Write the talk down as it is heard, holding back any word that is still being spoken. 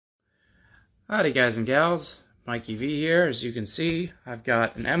Howdy guys and gals, Mikey V here. As you can see, I've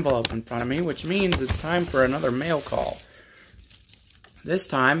got an envelope in front of me, which means it's time for another mail call. This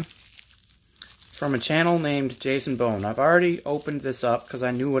time, from a channel named Jason Bone. I've already opened this up because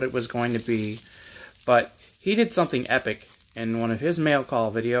I knew what it was going to be, but he did something epic in one of his mail call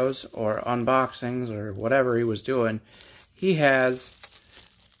videos, or unboxings, or whatever he was doing. He has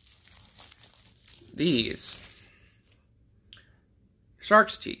these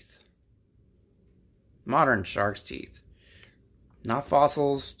shark's teeth. Modern shark's teeth. Not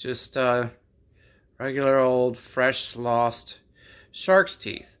fossils, just regular old, fresh, lost shark's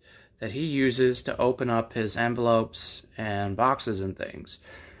teeth that he uses to open up his envelopes and boxes and things.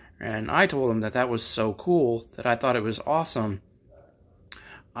 And I told him that that was so cool that I thought it was awesome.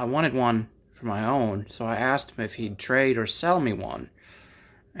 I wanted one for my own, so I asked him if he'd trade or sell me one.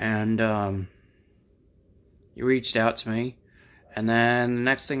 And he reached out to me, and then the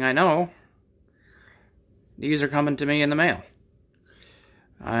next thing I know, these are coming to me in the mail.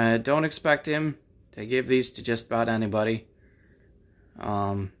 I don't expect him to give these to just about anybody.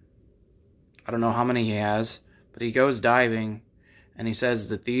 I don't know how many he has, but he goes diving, and he says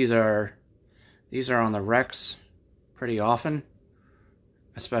that these are on the wrecks pretty often,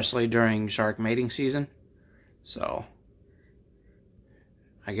 especially during shark mating season. So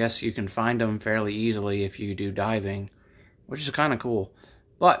I guess you can find them fairly easily if you do diving, which is kind of cool.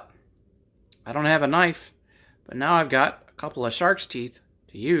 But I don't have a knife. But now I've got a couple of shark's teeth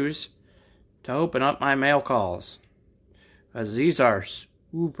to use to open up my mail calls. Because these are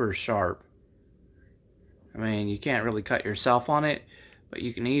super sharp. I mean, you can't really cut yourself on it, but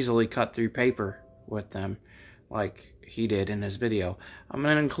you can easily cut through paper with them, like he did in his video. I'm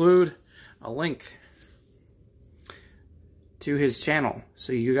going to include a link to his channel,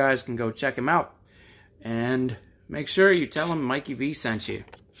 so you guys can go check him out. And make sure you tell him Mikey V sent you.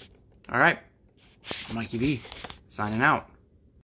 Alright. Mikey V, signing out.